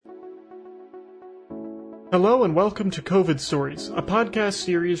Hello and welcome to COVID Stories, a podcast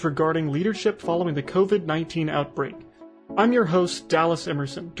series regarding leadership following the COVID-19 outbreak. I'm your host, Dallas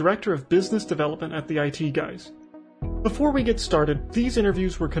Emerson, Director of Business Development at the IT Guys. Before we get started, these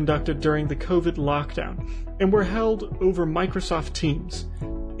interviews were conducted during the COVID lockdown and were held over Microsoft Teams.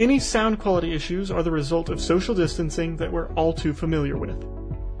 Any sound quality issues are the result of social distancing that we're all too familiar with.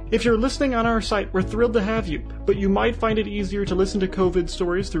 If you're listening on our site, we're thrilled to have you, but you might find it easier to listen to COVID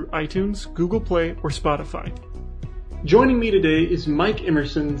Stories through iTunes, Google Play, or Spotify. Joining me today is Mike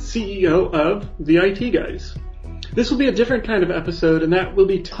Emerson, CEO of the IT Guys. This will be a different kind of episode, and that we'll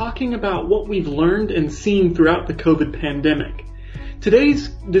be talking about what we've learned and seen throughout the COVID pandemic. Today's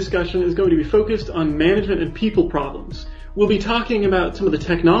discussion is going to be focused on management and people problems. We'll be talking about some of the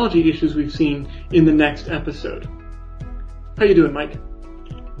technology issues we've seen in the next episode. How you doing, Mike?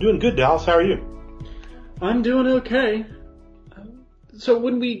 Doing good, Dallas. How are you? I'm doing okay. So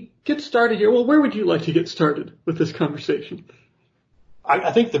when we get started here, well, where would you like to get started with this conversation?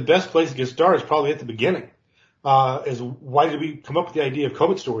 I think the best place to get started is probably at the beginning. Is why did we come up with the idea of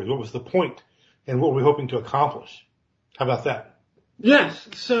COVID Stories? What was the point, and what were we hoping to accomplish? How about that? Yes.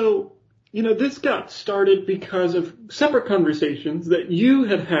 So, this got started because of separate conversations that you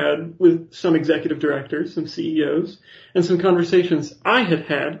had with some executive directors, some CEOs, and some conversations I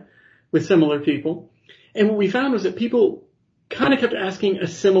had with similar people. And what we found was that people kind of kept asking a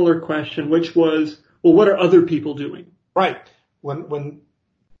similar question, which was, well, what are other people doing? Right. When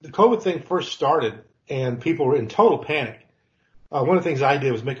the COVID thing first started and people were in total panic, one of the things I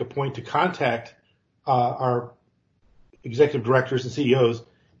did was make a point to contact our executive directors and CEOs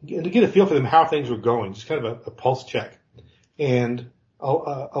and to get a feel for them how things were going, just kind of a pulse check. And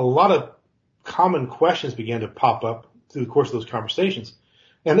a lot of common questions began to pop up through the course of those conversations.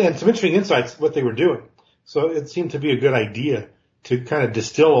 And some interesting insights what they were doing. So it seemed to be a good idea to kind of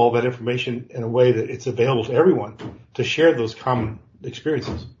distill all that information in a way that it's available to everyone to share those common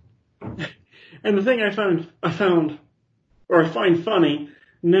experiences. And the thing I find funny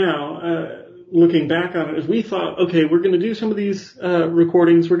now, looking back on it, is we thought, okay, we're going to do some of these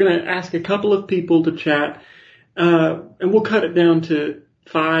recordings. We're going to ask a couple of people to chat, and we'll cut it down to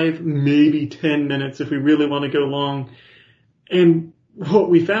 5, maybe 10 minutes if we really want to go long. And what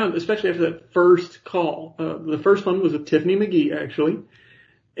we found, especially after that first call, the first one was with Tiffany McGee, actually,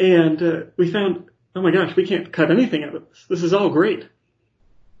 and we found, oh my gosh, we can't cut anything out of this. This is all great.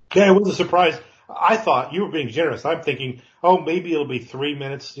 Yeah, it was a surprise. I thought you were being generous. I'm thinking, maybe it'll be 3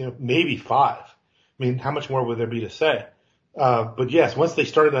 minutes, maybe 5. I mean, how much more would there be to say? But yes, once they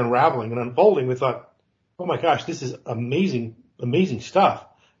started unraveling and unfolding, we thought, oh my gosh, this is amazing, amazing stuff.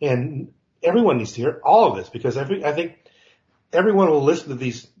 And everyone needs to hear all of this because I think everyone will listen to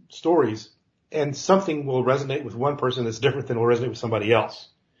these stories and something will resonate with one person that's different than will resonate with somebody else.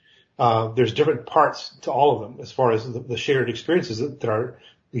 There's different parts to all of them as far as the shared experiences that our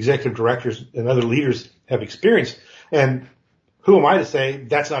executive directors and other leaders have experienced. And who am I to say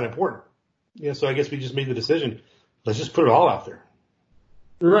that's not important? So I guess we just made the decision, let's just put it all out there.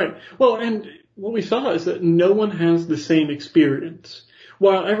 Right. Well, and what we saw is that no one has the same experience.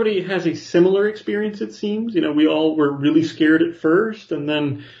 While everybody has a similar experience, it seems, we all were really scared at first and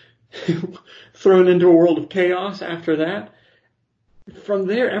then thrown into a world of chaos after that. From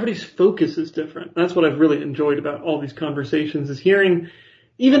there, everybody's focus is different. That's what I've really enjoyed about all these conversations is hearing,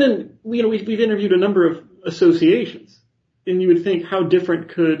 even in, we've interviewed a number of associations, and you would think how different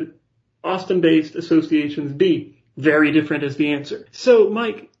could Austin-based associations be? Very different is the answer. So,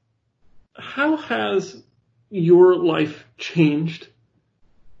 Mike, how has your life changed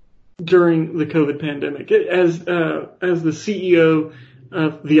during the COVID pandemic? As the CEO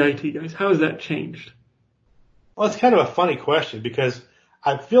of the IT Guys, how has that changed? Well, it's kind of a funny question because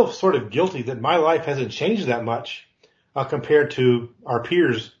I feel sort of guilty that my life hasn't changed that much compared to our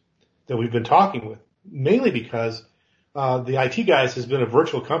peers that we've been talking with, mainly because the IT Guys has been a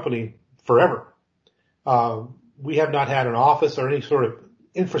virtual company forever. We have not had an office or any sort of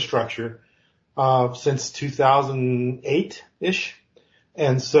infrastructure since 2008-ish.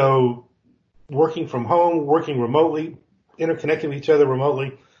 And so working from home, working remotely, interconnecting with each other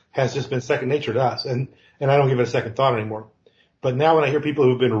remotely has just been second nature to us. And I don't give it a second thought anymore. But now when I hear people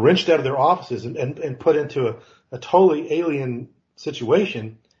who've been wrenched out of their offices and put into a totally alien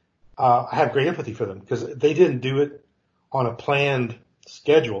situation, I have great empathy for them because they didn't do it on a planned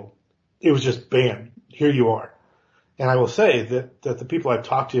schedule. It was just bam, here you are. And I will say that the people I've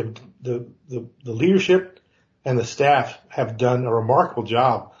talked to, the leadership and the staff have done a remarkable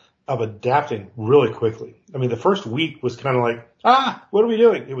job of adapting really quickly. I mean, the first week was kind of like, what are we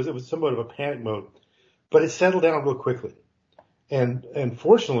doing? It was somewhat of a panic mode, but it settled down real quickly. And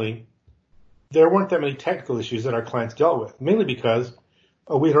fortunately, there weren't that many technical issues that our clients dealt with, mainly because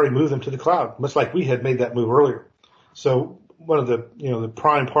we had already moved them to the cloud, much like we had made that move earlier. So one of the, the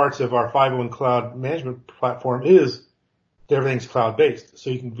prime parts of our 501 cloud management platform is that everything's cloud based. So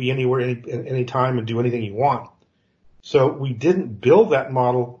you can be anywhere, any time and do anything you want. So we didn't build that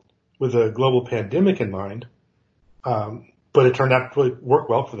model with a global pandemic in mind. But it turned out to really work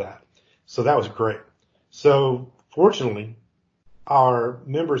well for that. So that was great. So fortunately, our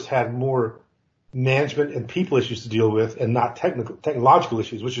members had more management and people issues to deal with and not technological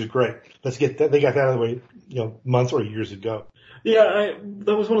issues, which is great. Let's get that. They got that out of the way, months or years ago. Yeah,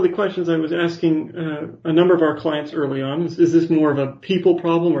 that was one of the questions I was asking a number of our clients early on. Is this more of a people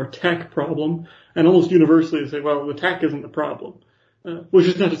problem or tech problem? And almost universally they say, well, the tech isn't the problem. Which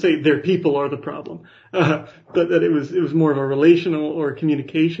is not to say their people are the problem, but that it was more of a relational or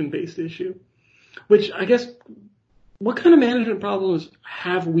communication based issue. Which I guess, what kind of management problems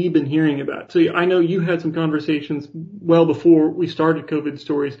have we been hearing about? So I know you had some conversations well before we started COVID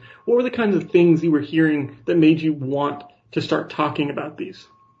Stories. What were the kinds of things you were hearing that made you want to start talking about these?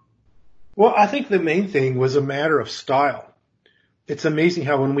 Well, I think the main thing was a matter of style. It's amazing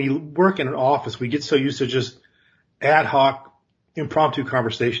how when we work in an office, we get so used to just ad hoc, impromptu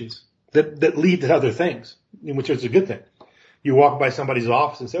conversations that lead to other things, which is a good thing. You walk by somebody's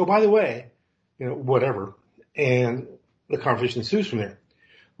office and say, oh, by the way, whatever. And the conversation ensues from there.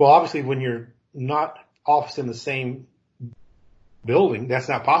 Well, obviously when you're not office in the same building, that's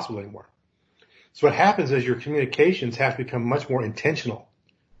not possible anymore. So what happens is your communications have to become much more intentional.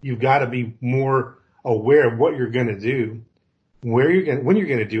 You've got to be more aware of what you're going to do, when you're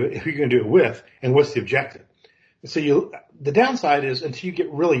going to do it, who you're going to do it with, and what's the objective. So the downside is until you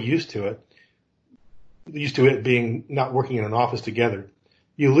get really used to it being not working in an office together,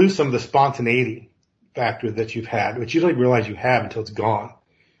 you lose some of the spontaneity factor that you've had, which you don't even realize you have until it's gone.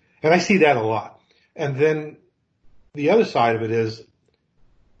 And I see that a lot. And then the other side of it is,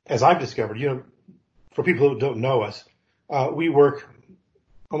 as I've discovered, for people who don't know us, we work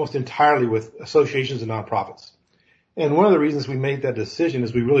almost entirely with associations and nonprofits. And one of the reasons we made that decision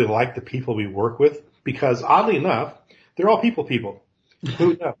is we really like the people we work with, because oddly enough, they're all people.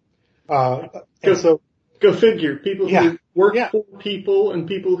 Who know? Go figure. People who work for people and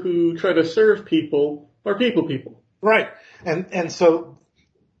people who try to serve people are people. Right. And so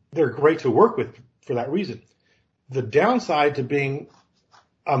they're great to work with for that reason. The downside to being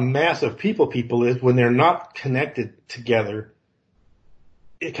a mass of people is when they're not connected together,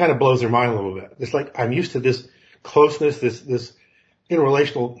 it kind of blows their mind a little bit. It's like I'm used to this closeness, this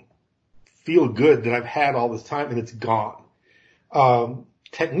interrelational feel good that I've had all this time, and it's gone.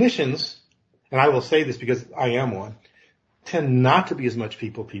 Technicians, and I will say this because I am one, tend not to be as much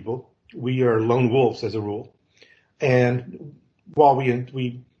people. We are lone wolves as a rule. And while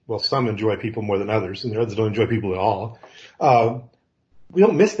some enjoy people more than others, and others don't enjoy people at all, we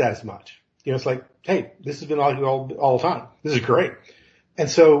don't miss that as much. It's like, hey, this has been all the time. This is great. And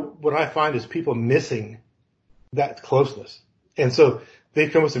so what I find is people missing that closeness. And so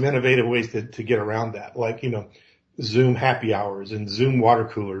they've come with some innovative ways to get around that, like, Zoom happy hours and Zoom water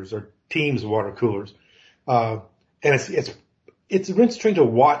coolers or Teams water coolers. And it's interesting to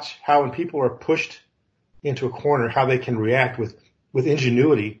watch how when people are pushed into a corner, how they can react with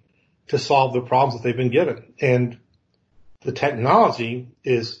ingenuity to solve the problems that they've been given. And the technology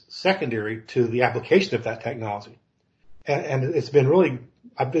is secondary to the application of that technology. And it's been really,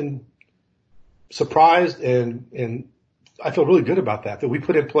 I've been surprised and I feel really good about that we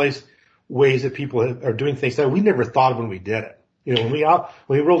put in place ways that people are doing things that we never thought of when we did it. When we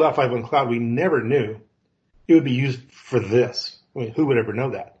rolled out 501 Cloud, we never knew it would be used for this. I mean, who would ever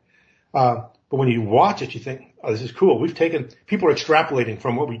know that? But when you watch it, you think, oh, this is cool. People are extrapolating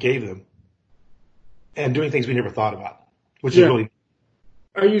from what we gave them and doing things we never thought about, which is really.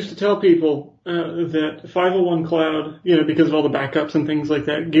 I used to tell people that 501 Cloud, because of all the backups and things like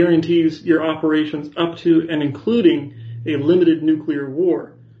that, guarantees your operations up to and including a limited nuclear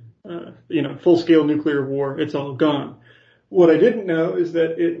war. Full-scale nuclear war, it's all gone. What I didn't know is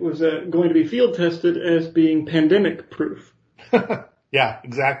that it was going to be field tested as being pandemic proof. Yeah,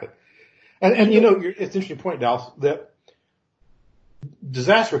 exactly. And it's an interesting point, Dallas, that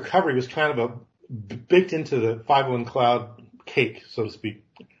disaster recovery was kind of baked into the 501 Cloud cake, so to speak.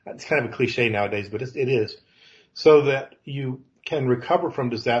 It's kind of a cliche nowadays, but it is. So that you can recover from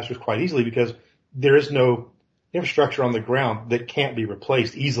disasters quite easily because there is no infrastructure on the ground that can't be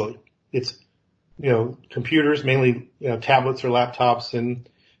replaced easily. It's, computers, mainly, tablets or laptops and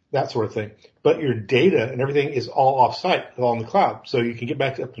that sort of thing. But your data and everything is all off-site, all in the cloud. So you can get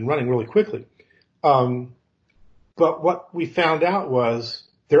back up and running really quickly. But what we found out was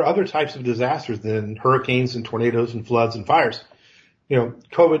there are other types of disasters than hurricanes and tornadoes and floods and fires.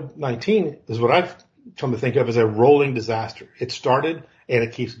 COVID-19 is what I've come to think of as a rolling disaster. It started and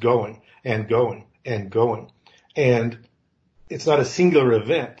it keeps going and going and going. And it's not a singular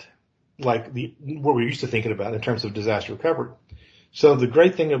event like what we're used to thinking about in terms of disaster recovery. So the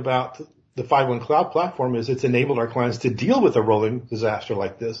great thing about the 5-1 Cloud platform is it's enabled our clients to deal with a rolling disaster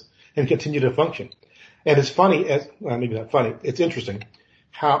like this and continue to function. And it's funny, maybe not funny, it's interesting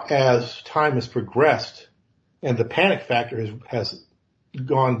how as time has progressed and the panic factor has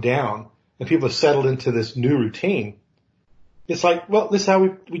gone down and people have settled into this new routine, it's like, well, this is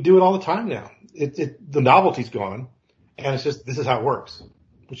how we do it all the time now. The novelty's gone, and it's just, this is how it works,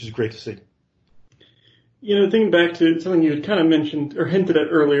 which is great to see. Thinking back to something you had kind of mentioned or hinted at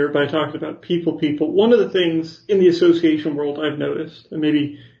earlier by talking about people, one of the things in the association world I've noticed, and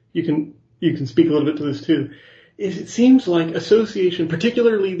maybe you can speak a little bit to this too, is it seems like association,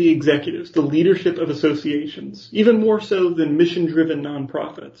 particularly the executives, the leadership of associations, even more so than mission-driven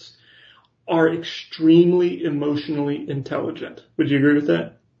nonprofits, are extremely emotionally intelligent. Would you agree with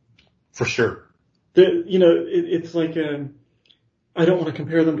that? For sure. It's like, I don't want to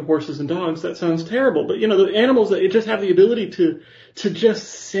compare them to horses and dogs. That sounds terrible. But, the animals that just have the ability to just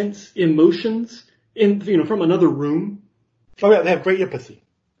sense emotions from another room. Oh yeah, they have great empathy.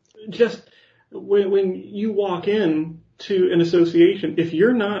 Just when you walk in to an association, if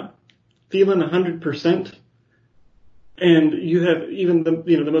you're not feeling 100%, and you have even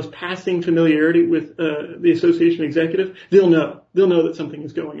the most passing familiarity with the association executive, they'll know that something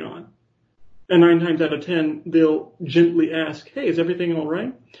is going on. And 9 times out of 10, they'll gently ask, hey, is everything all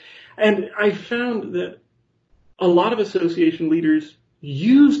right? And I found that a lot of association leaders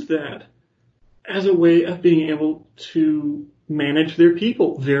used that as a way of being able to manage their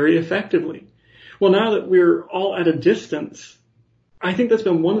people very effectively. Well, now that we're all at a distance, I think that's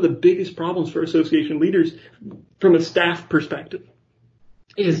been one of the biggest problems for association leaders from a staff perspective,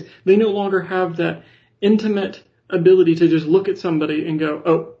 is they no longer have that intimate ability to just look at somebody and go,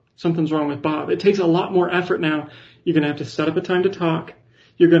 oh, something's wrong with Bob. It takes a lot more effort now. You're going to have to set up a time to talk.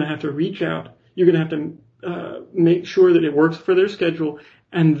 You're going to have to reach out. You're going to have to make sure that it works for their schedule,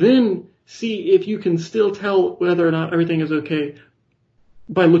 and then see if you can still tell whether or not everything is okay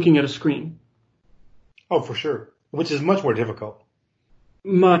by looking at a screen. Oh, for sure. Which is much more difficult.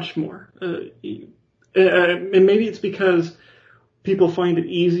 Much more. And maybe it's because people find it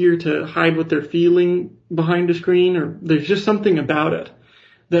easier to hide what they're feeling behind a screen, or there's just something about it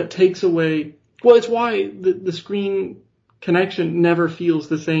that takes away. Well, it's why the screen connection never feels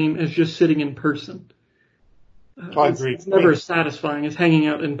the same as just sitting in person. I agree. It's never as satisfying as hanging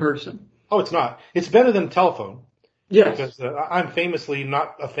out in person. Oh, it's not. It's better than telephone. Yes. Because I'm famously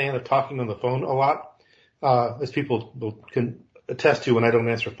not a fan of talking on the phone a lot, as people can attest to when I don't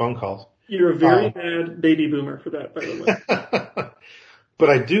answer phone calls. You're a very bad baby boomer for that, by the way. But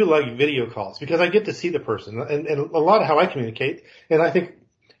I do like video calls because I get to see the person, and a lot of how I communicate. And I think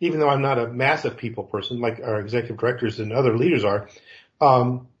even though I'm not a massive people person like our executive directors and other leaders are,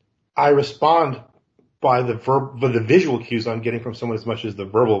 I respond by the visual cues I'm getting from someone as much as the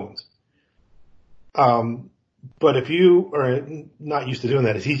verbal ones. But if you are not used to doing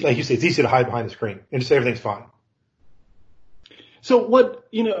that, it's easy, like you say, it's easy to hide behind the screen and just say everything's fine. So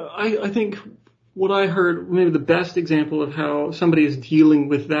I think what I heard, maybe the best example of how somebody is dealing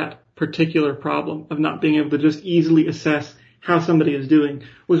with that particular problem of not being able to just easily assess how somebody is doing,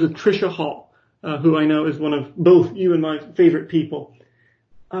 was with Tricia Hall, who I know is one of both you and my favorite people,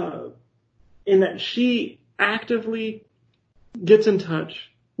 in that she actively gets in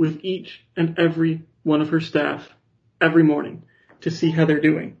touch with each and every one of her staff every morning to see how they're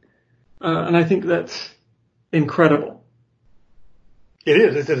doing. And I think that's incredible. It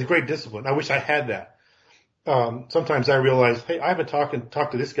is. It's a great discipline. I wish I had that. Sometimes I realize, hey, I haven't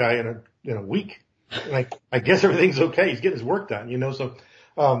talked to this guy in a week. And I guess everything's okay. He's getting his work done, so,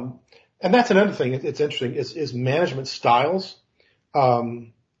 and that's another thing. It's interesting is management styles.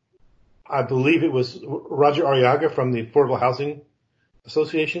 I believe it was Roger Arriaga from the Affordable Housing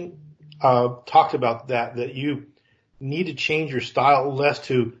Association, talked about that you need to change your style less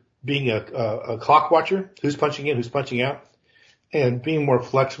to being a clock watcher, who's punching in, who's punching out, and being more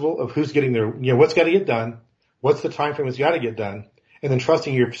flexible of who's getting their, what's got to get done, what's the time frame that's got to get done, and then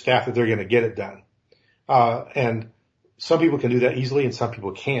trusting your staff that they're going to get it done. And some people can do that easily and some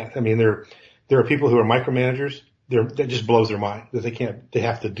people can't. I mean, there are people who are micromanagers. That just blows their mind that they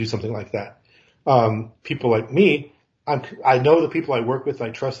have to do something like that. People like me, I know the people I work with, I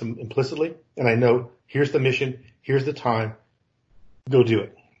trust them implicitly, and I know here's the mission, here's the time, go do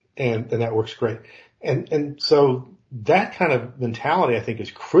it. And that works great. And so that kind of mentality, I think,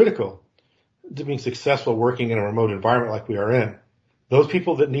 is critical to being successful working in a remote environment like we are in. Those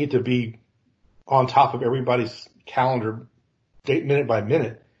people that need to be on top of everybody's calendar minute by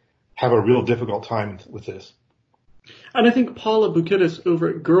minute have a real difficult time with this. And I think Paula Bukitis over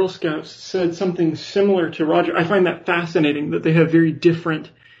at Girl Scouts said something similar to Roger. I find that fascinating that they have very different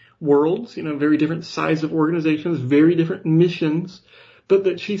worlds, very different size of organizations, very different missions, but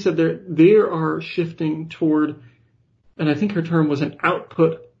that she said they are shifting toward, and I think her term was an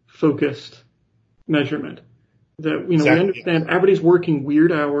output-focused measurement. That, exactly. We understand everybody's working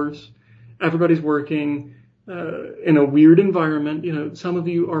weird hours, everybody's working in a weird environment. Some of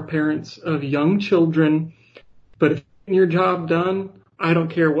you are parents of young children, but if you get your job done, I don't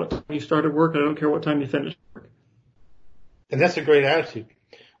care what time you started work, I don't care what time you finished work. And that's a great attitude.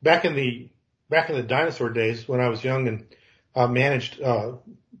 Back in the dinosaur days when I was young and managed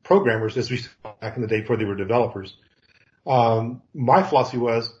programmers, as we said back in the day before they were developers, my philosophy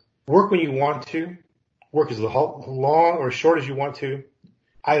was work when you want to, work as long or short as you want to.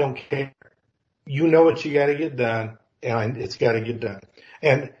 I don't care. You know what you got to get done, and it's got to get done.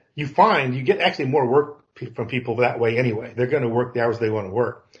 And you find you get actually more work from people that way anyway. They're going to work the hours they want to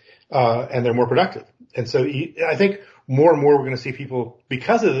work, and they're more productive. And so I think more and more we're going to see people,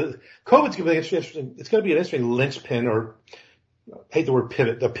 because of COVID's going to be interesting. It's going to be an interesting linchpin, or I hate the word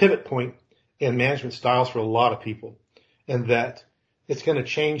pivot, the pivot point in management styles for a lot of people, and that it's going to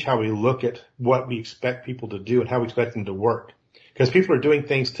change how we look at what we expect people to do and how we expect them to work. Because people are doing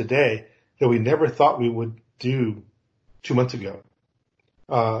things today that we never thought we would do 2 months ago.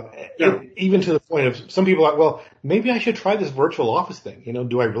 Even to the point of some people are like, well, maybe I should try this virtual office thing.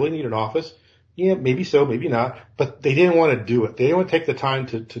 Do I really need an office? Yeah, maybe so, maybe not. But they didn't want to do it. They didn't want to take the time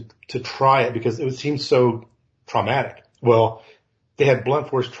to try it because it would seem so traumatic. Well, they had blunt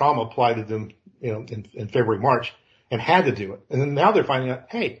force trauma applied to them, in February, March, and had to do it. And then now they're finding out,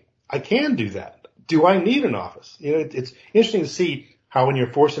 hey, I can do that. Do I need an office? It's interesting to see how when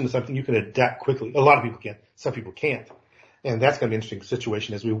you're forced into something, you can adapt quickly. A lot of people can. Some people can't. And that's going to be an interesting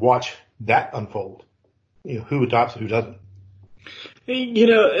situation as we watch that unfold. Who adopts and who doesn't.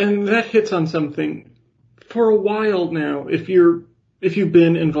 And that hits on something. For a while now, if you've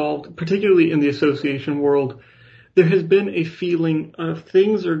been involved, particularly in the association world, there has been a feeling of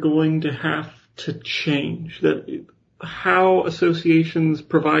things are going to have to change. That how associations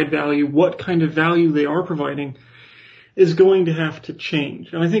provide value, what kind of value they are providing, is going to have to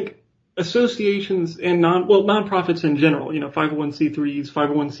change. And I think associations and nonprofits in general, 501c3s,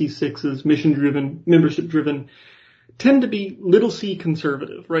 501c6s, mission-driven, membership-driven, tend to be little c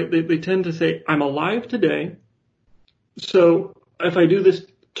conservative, right? They tend to say, I'm alive today, so if I do this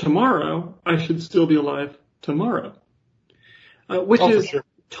tomorrow, I should still be alive tomorrow. Which is sure.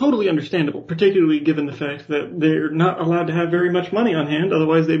 Totally understandable, particularly given the fact that they're not allowed to have very much money on hand,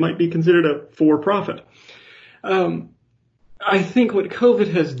 otherwise they might be considered a for-profit. I think what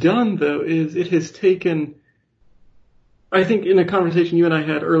COVID has done, though, is it has taken, I think in a conversation you and I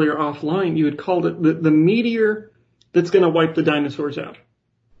had earlier offline, you had called it the meteor that's going to wipe the dinosaurs out.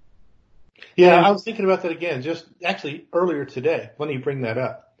 Yeah, I was thinking about that again, just actually earlier today. When you bring that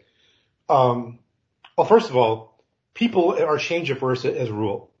up. Well, first of all, people are change averse as a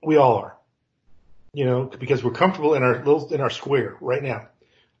rule. We all are. Because we're comfortable in our square right now.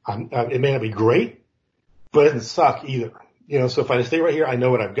 It may not be great, but it doesn't suck either. So if I stay right here, I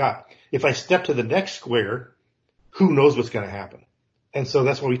know what I've got. If I step to the next square, who knows what's going to happen? And so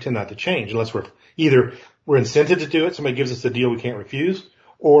that's why we tend not to change unless we're incented to do it. Somebody gives us a deal we can't refuse,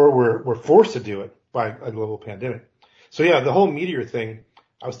 or we're forced to do it by a global pandemic. So yeah, the whole meteor thing,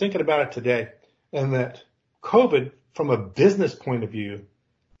 I was thinking about it today, and that COVID, from a business point of view,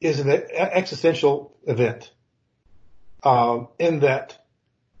 is an existential event. In that,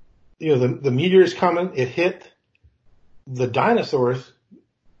 the meteor is coming, it hit, the dinosaurs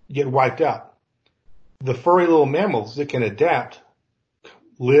get wiped out. The furry little mammals that can adapt,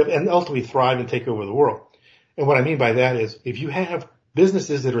 live, and ultimately thrive and take over the world. And what I mean by that is, if you have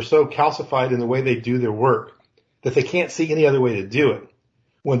businesses that are so calcified in the way they do their work that they can't see any other way to do it,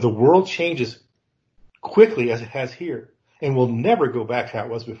 when the world changes quickly as it has here, and will never go back to how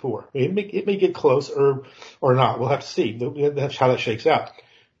it was before. It may get close or not. We'll have to see. That's how that shakes out.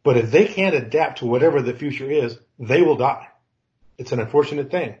 But if they can't adapt to whatever the future is, they will die. It's an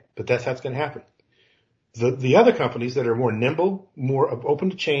unfortunate thing, but that's how it's going to happen. The other companies that are more nimble, more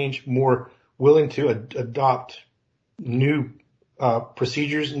open to change, more willing to adopt new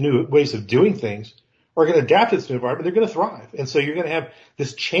procedures, new ways of doing things, are going to adapt to this new environment. They're going to thrive. And so you're going to have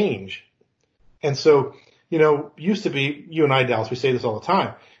this change. And so, used to be, you and I, Dallas, we say this all the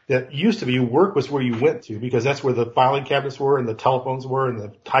time. that used to be work was where you went to because that's where the filing cabinets were and the telephones were and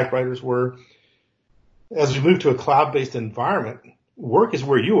the typewriters were. As we move to a cloud-based environment, work is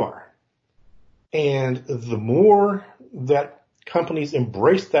where you are. And the more that companies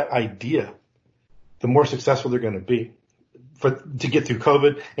embrace that idea, the more successful they're going to be to get through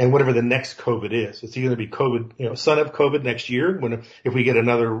COVID and whatever the next COVID is. It's either going to be COVID, son of COVID next year if we get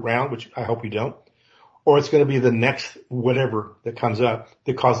another round, which I hope we don't, or it's going to be the next whatever that comes up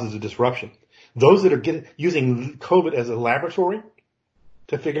that causes a disruption. Those that are using COVID as a laboratory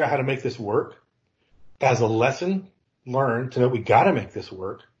to figure out how to make this work, as a lesson learned to know we got to make this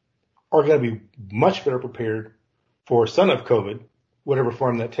work, are going to be much better prepared for son of COVID, whatever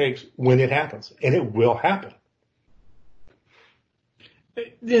form that takes, when it happens. And it will happen.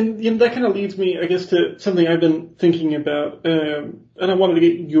 And that kind of leads me, I guess, to something I've been thinking about, and I wanted to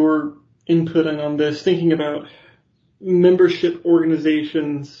get your input on this, thinking about membership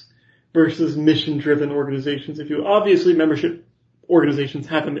organizations versus mission-driven organizations. If you obviously membership organizations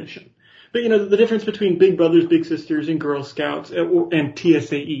have a mission. But, the difference between Big Brothers, Big Sisters, and Girl Scouts and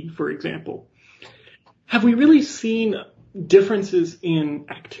TSAE, for example. Have we really seen differences in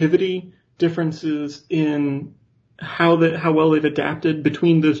activity, differences in how well they've adapted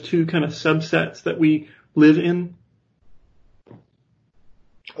between those two kind of subsets that we live in?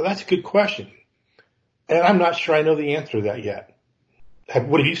 Well, that's a good question. And I'm not sure I know the answer to that yet.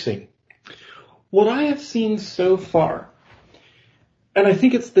 What have you seen? What I have seen so far, and I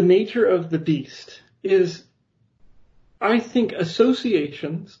think it's the nature of the beast, is I think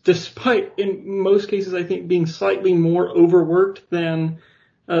associations, despite in most cases I think being slightly more overworked than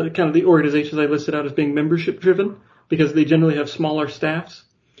kind of the organizations I listed out as being membership driven, because they generally have smaller staffs,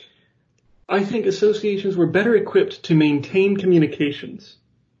 I think associations were better equipped to maintain communications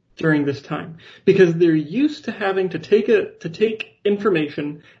during this time because they're used to having to take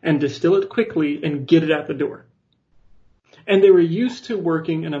information and distill it quickly and get it out the door. And they were used to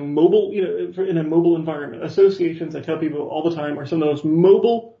working in a mobile environment. Associations, I tell people all the time, are some of the most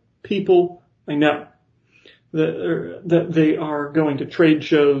mobile people I know. That they are going to trade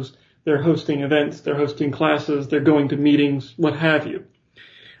shows, they're hosting events, they're hosting classes, they're going to meetings, what have you.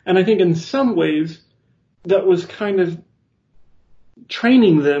 And I think in some ways that was kind of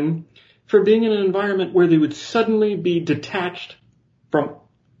training them for being in an environment where they would suddenly be detached from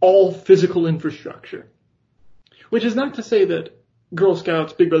all physical infrastructure. Which is not to say that Girl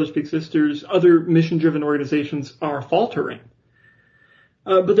Scouts, Big Brothers, Big Sisters, other mission-driven organizations are faltering.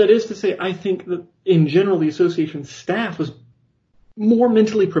 But that is to say, I think that in general the association staff was more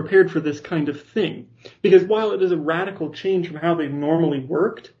mentally prepared for this kind of thing. Because while it is a radical change from how they normally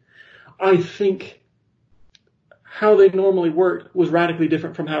worked, I think how they normally worked was radically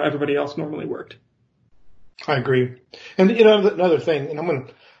different from how everybody else normally worked. I agree. And another thing, and I'm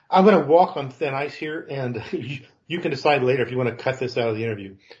going to walk on thin ice here, and you can decide later if you want to cut this out of the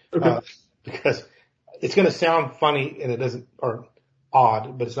interview. Okay. Because it's going to sound funny and it doesn't, or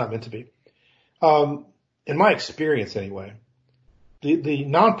odd, but it's not meant to be. In my experience anyway, the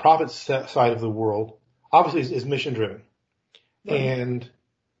nonprofit side of the world obviously is mission driven. Right. And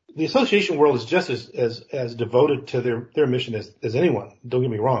the association world is just as devoted to their mission as anyone. Don't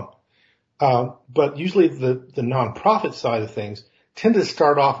get me wrong. But usually the nonprofit side of things tend to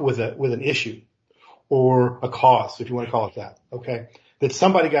start off with an issue or a cause, if you want to call it that, okay, that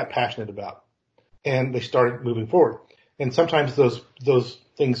somebody got passionate about and they started moving forward. And sometimes those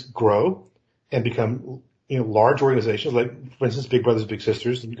things grow and become, large organizations like, for instance, Big Brothers, Big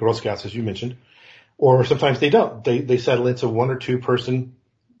Sisters, Girl Scouts, as you mentioned, or sometimes they don't. They settle into 1 or 2 person,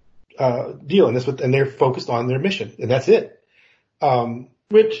 deal. And they're focused on their mission and that's it.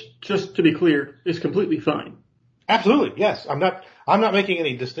 Which, just to be clear, is completely fine. Absolutely, yes. I'm not making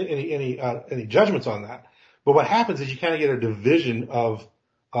any judgments on that. But what happens is you kind of get a division of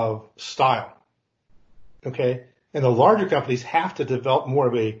style. Okay? And the larger companies have to develop more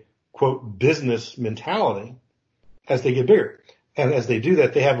of a, quote, business mentality as they get bigger. And as they do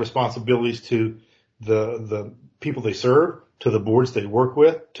that, they have responsibilities to the people they serve, to the boards they work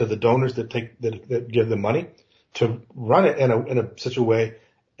with, to the donors that give them money, to run it in such a way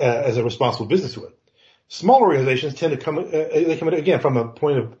as a responsible business would. Small organizations tend to come again from a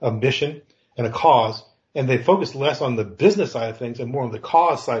point of a mission and a cause, and they focus less on the business side of things and more on the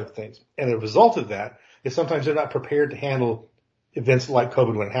cause side of things. And the result of that is sometimes they're not prepared to handle events like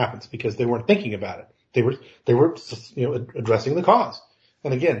COVID when it happens because they weren't thinking about it. They were addressing the cause.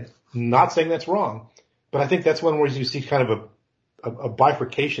 And again, not saying that's wrong, but I think that's one where you see kind of a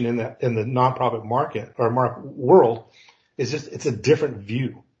bifurcation in the nonprofit market or world. It's a different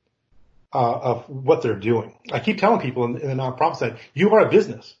view. of what they're doing. I keep telling people in the nonprofit side, you are a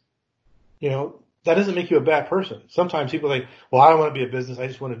business. That doesn't make you a bad person. Sometimes people think, well, I don't want to be a business. I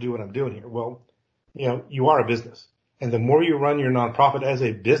just want to do what I'm doing here. Well, you are a business. And the more you run your nonprofit as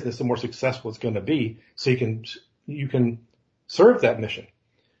a business, the more successful it's going to be. So you can serve that mission.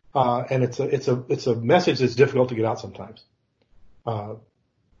 And it's a message that's difficult to get out sometimes.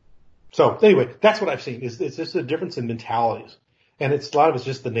 So anyway, that's what I've seen. It's just a difference in mentalities. And a lot of it's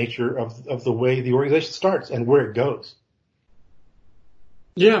just the nature of the way the organization starts and where it goes.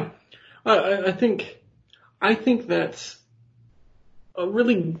 Yeah. I think that's a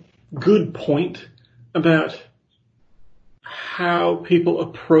really good point about how people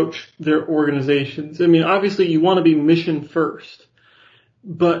approach their organizations. I mean, obviously you want to be mission first,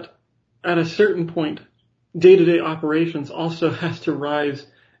 but at a certain point, day-to-day operations also has to rise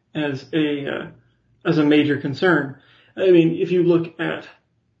as a major concern. I mean, if you look at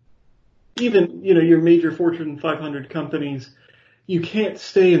even, your major Fortune 500 companies, you can't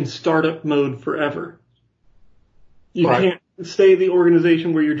stay in startup mode forever. You can't stay the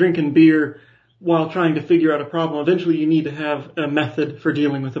organization where you're drinking beer while trying to figure out a problem. Eventually you need to have a method for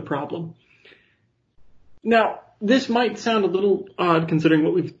dealing with a problem. Now, this might sound a little odd considering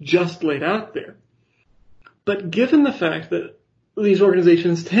what we've just laid out there. But given the fact that these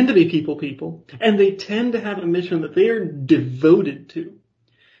organizations tend to be people, and they tend to have a mission that they are devoted to,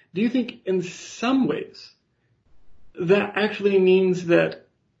 do you think in some ways that actually means that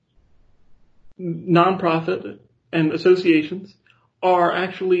nonprofit and associations are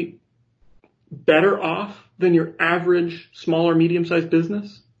actually better off than your average small or medium-sized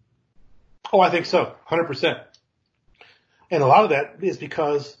business? Oh, I think so. 100%. And a lot of that is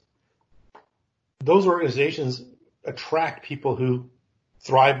because those organizations attract people who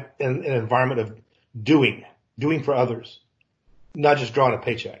thrive in an environment of doing for others, not just drawing a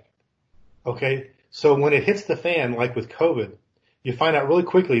paycheck. Okay. So when it hits the fan, like with COVID, you find out really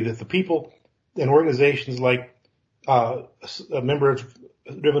quickly that the people in organizations like a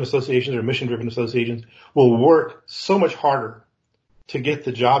member-driven associations or mission-driven associations will work so much harder to get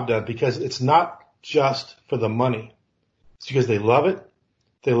the job done because it's not just for the money. It's because they love it,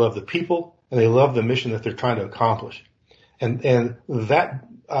 they love the people, and they love the mission that they're trying to accomplish. And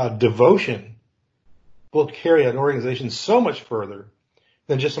that devotion will carry an organization so much further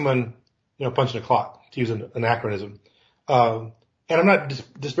than just someone punching a clock, to use an anachronism. And I'm not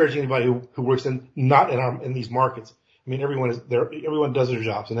disparaging anybody who works not in these markets. I mean, everyone does their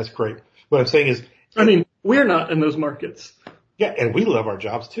jobs, and that's great. What I'm saying is, we're not in those markets. Yeah, and we love our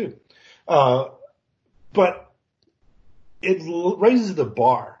jobs too. But it raises the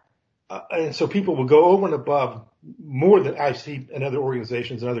bar. And so people will go over and above more than I see in other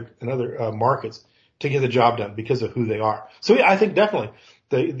organizations and other markets to get the job done because of who they are. So yeah, I think definitely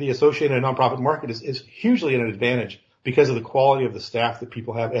the associated and nonprofit market is hugely an advantage because of the quality of the staff that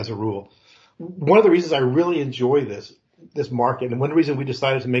people have as a rule. One of the reasons I really enjoy this market, and one reason we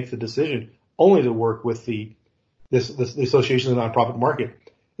decided to make the decision only to work with the association and nonprofit market,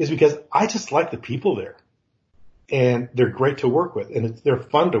 is because I just like the people there. And they're great to work with, and they're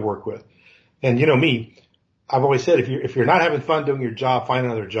fun to work with. And me, I've always said, if you're not having fun doing your job, find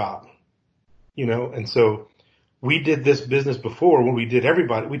another job. And so we did this business before when we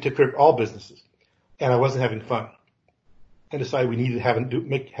took care of all businesses, and I wasn't having fun, and decided we needed to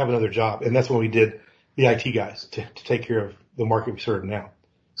have another job, and that's when we did the IT guys to take care of the market we serve now.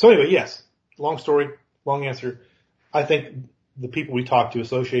 So anyway, yes, long story, long answer. I think the people we talk to,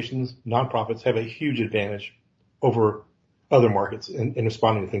 associations, nonprofits, have a huge advantage over other markets in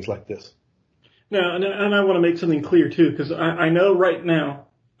responding to things like this. Now, and I want to make something clear too, because I know right now,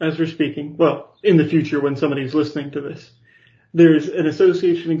 as we're speaking, well, in the future when somebody's listening to this, there's an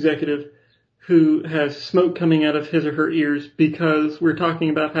association executive who has smoke coming out of his or her ears because we're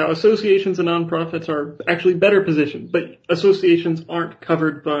talking about how associations and nonprofits are actually better positioned, but associations aren't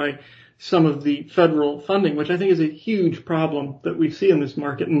covered by some of the federal funding, which I think is a huge problem that we see in this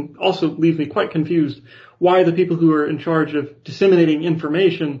market and also leaves me quite confused why the people who are in charge of disseminating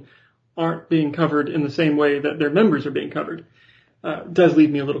information aren't being covered in the same way that their members are being covered. Does leave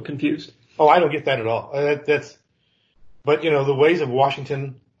me a little confused. Oh, I don't get that at all. But the ways of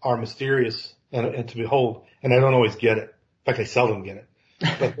Washington are mysterious and to behold, and I don't always get it. In fact, I seldom get it.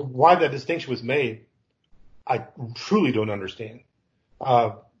 But why that distinction was made, I truly don't understand.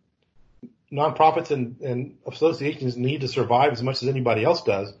 Nonprofits and associations need to survive as much as anybody else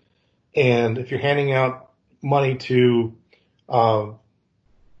does. And if you're handing out money to, a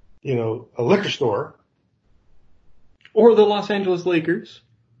liquor store. Or the Los Angeles Lakers.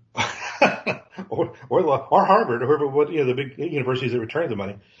 or Harvard, or whoever, the big universities that return the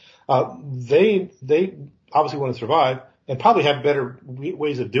money. They obviously want to survive and probably have better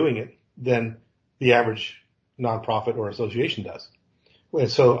ways of doing it than the average nonprofit or association does. And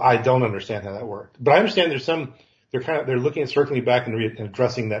so I don't understand how that worked, but I understand they're looking at circling back and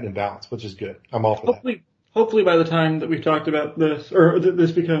addressing that imbalance, which is good. I'm all for that. Hopefully by the time that we've talked about this, or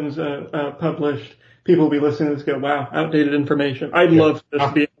this becomes published, people will be listening to this and go, wow, outdated information. I'd love this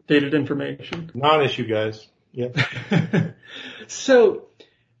to be outdated information. Non-issue, guys. Yeah. So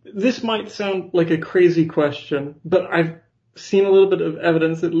this might sound like a crazy question, but I've seen a little bit of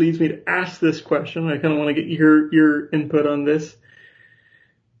evidence that leads me to ask this question. I kind of want to get your input on this.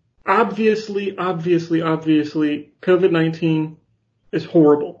 Obviously, COVID-19 is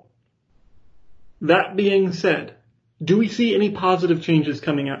horrible. That being said, do we see any positive changes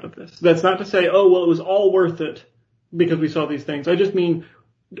coming out of this? That's not to say, oh, well, it was all worth it because we saw these things. I just mean,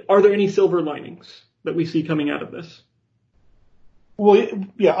 are there any silver linings that we see coming out of this? Well,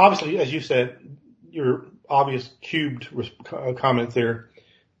 yeah, obviously, as you said, your obvious cubed comment there,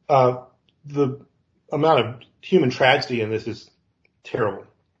 the amount of human tragedy in this is terrible.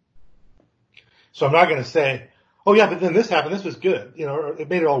 So I'm not going to say, oh yeah, but then this happened, this was good, or it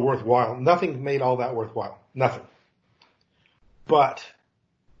made it all worthwhile. Nothing made all that worthwhile. Nothing. But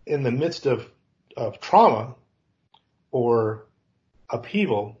in the midst of trauma or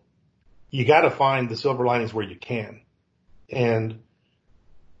upheaval, you got to find the silver linings where you can. And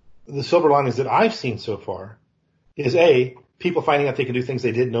the silver linings that I've seen so far is people finding out they can do things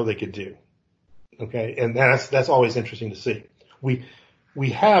they didn't know they could do. Okay. And that's always interesting to see.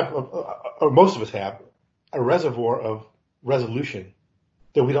 We have, or most of us have, a reservoir of resolution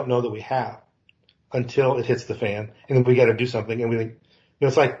that we don't know that we have until it hits the fan, and then we got to do something, and we think,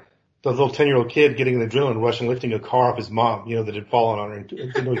 it's like the little 10-year-old kid getting an adrenaline rush and lifting a car off his mom, that had fallen on her and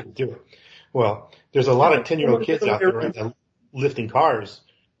didn't know he could do it. Well, there's a lot of 10-year-old kids out there right, lifting cars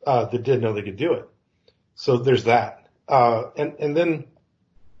that didn't know they could do it. So there's that, and then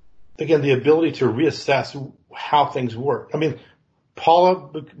again, the ability to reassess how things work. I mean, Paula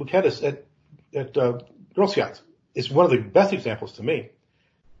Buketis at Girl Scouts is one of the best examples to me.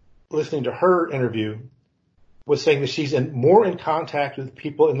 Listening to her interview was saying that she's more in contact with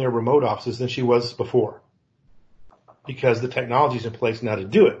people in their remote offices than she was before because the technology's in place now to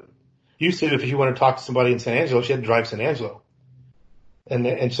do it. Used to, if you want to talk to somebody in San Angelo, she had to drive San Angelo.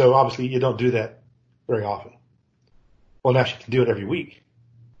 And so obviously you don't do that very often. Well, now she can do it every week.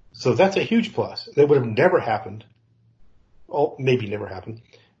 So that's a huge plus. That would have never happened. Well, maybe never happened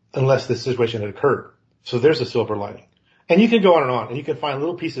unless this situation had occurred. So there's a silver lining. And you can go on, and you can find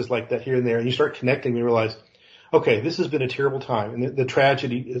little pieces like that here and there, and you start connecting and you realize, okay, this has been a terrible time, and the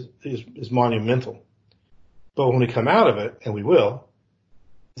tragedy is monumental. But when we come out of it, and we will,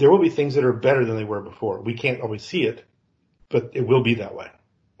 there will be things that are better than they were before. We can't always see it, but it will be that way.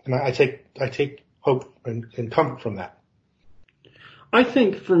 And I take hope and comfort from that. I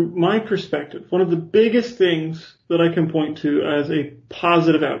think from my perspective, one of the biggest things that I can point to as a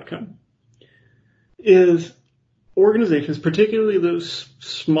positive outcome is organizations, particularly those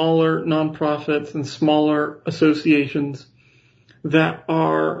smaller nonprofits and smaller associations that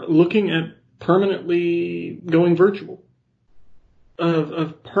are looking at permanently going virtual,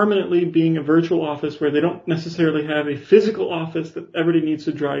 of permanently being a virtual office where they don't necessarily have a physical office that everybody needs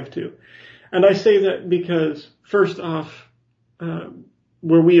to drive to. And I say that because first off,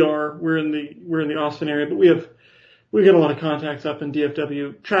 where we are, we're in the Austin area, but we've got a lot of contacts up in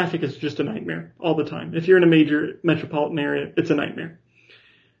DFW. Traffic is just a nightmare all the time. If you're in a major metropolitan area, it's a nightmare.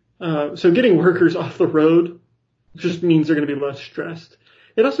 So getting workers off the road just means they're going to be less stressed.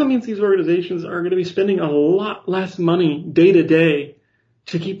 It also means these organizations are going to be spending a lot less money day to day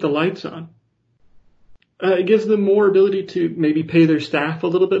to keep the lights on. It gives them more ability to maybe pay their staff a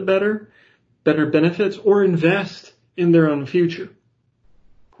little bit better benefits, or invest in their own future.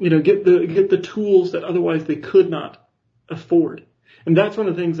 Get the tools that otherwise they could not afford. And that's one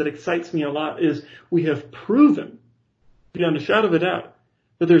of the things that excites me a lot is we have proven beyond a shadow of a doubt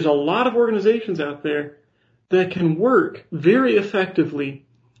that there's a lot of organizations out there that can work very effectively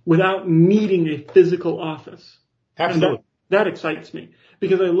without needing a physical office. Absolutely. And that excites me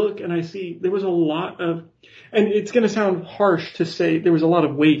because I look and I see there was a lot of, and it's going to sound harsh to say there was a lot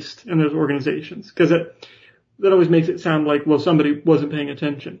of waste in those organizations because that always makes it sound like, well, somebody wasn't paying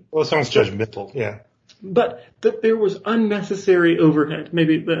attention. Well, it sounds judgmental, yeah. But that there was unnecessary overhead.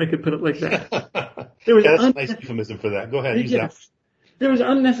 Maybe I could put it like that. There was that's a nice euphemism for that. Go ahead, use that. There was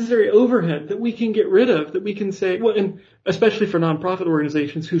unnecessary overhead that we can get rid of, that we can say, well, and especially for nonprofit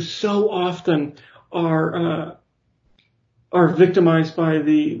organizations who so often are victimized by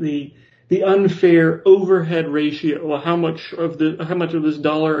the the unfair overhead ratio. Well, how much of this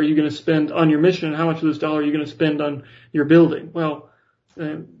dollar are you going to spend on your mission, and how much of this dollar are you going to spend on your building? Well,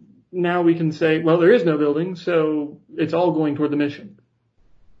 now we can say, well, there is no building, so it's all going toward the mission.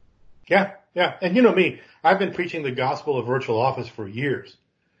 Yeah. And you know me, I've been preaching the gospel of virtual office for years.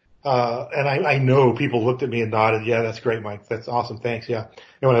 And I know people looked at me and nodded, yeah, that's great, Mike. That's awesome. Thanks. Yeah.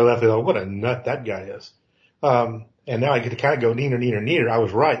 And when I left, they thought, what a nut that guy is. And now I get to kind of go neener. I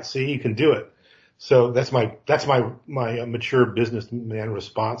was right. See, you can do it. So that's my mature businessman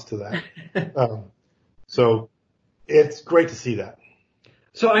response to that. So it's great to see that.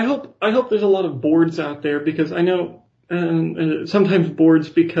 So I hope there's a lot of boards out there, because I know sometimes boards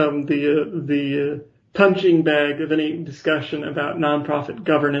become the punching bag of any discussion about nonprofit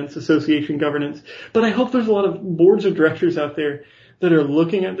governance, association governance. But I hope there's a lot of boards of directors out there that are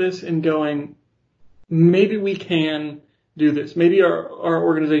looking at this and going, maybe we can do this. Maybe our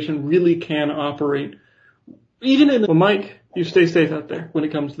organization really can operate. Well, Mike, you stay safe out there when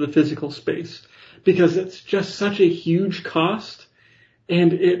it comes to the physical space, because it's just such a huge cost.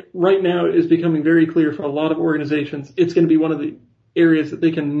 And it right now is becoming very clear for a lot of organizations, it's going to be one of the areas that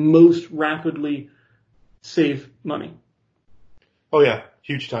they can most rapidly save money. Oh yeah,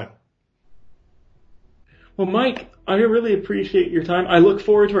 huge time. Well, Mike, I really appreciate your time. I look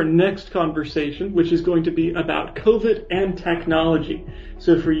forward to our next conversation, which is going to be about COVID and technology.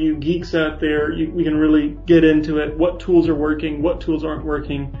 So for you geeks out there, we can really get into it. What tools are working? What tools aren't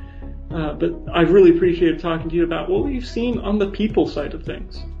working? But I've really appreciated talking to you about what we've seen on the people side of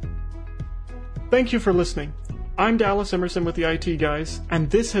things. Thank you for listening. I'm Dallas Emerson with the IT Guys, and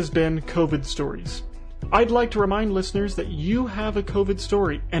this has been COVID Stories. I'd like to remind listeners that you have a COVID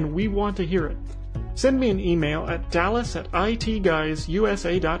story, and we want to hear it. Send me an email at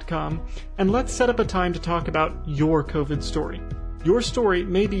dallas@itguysusa.com, and let's set up a time to talk about your COVID story. Your story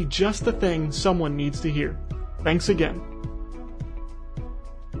may be just the thing someone needs to hear. Thanks again.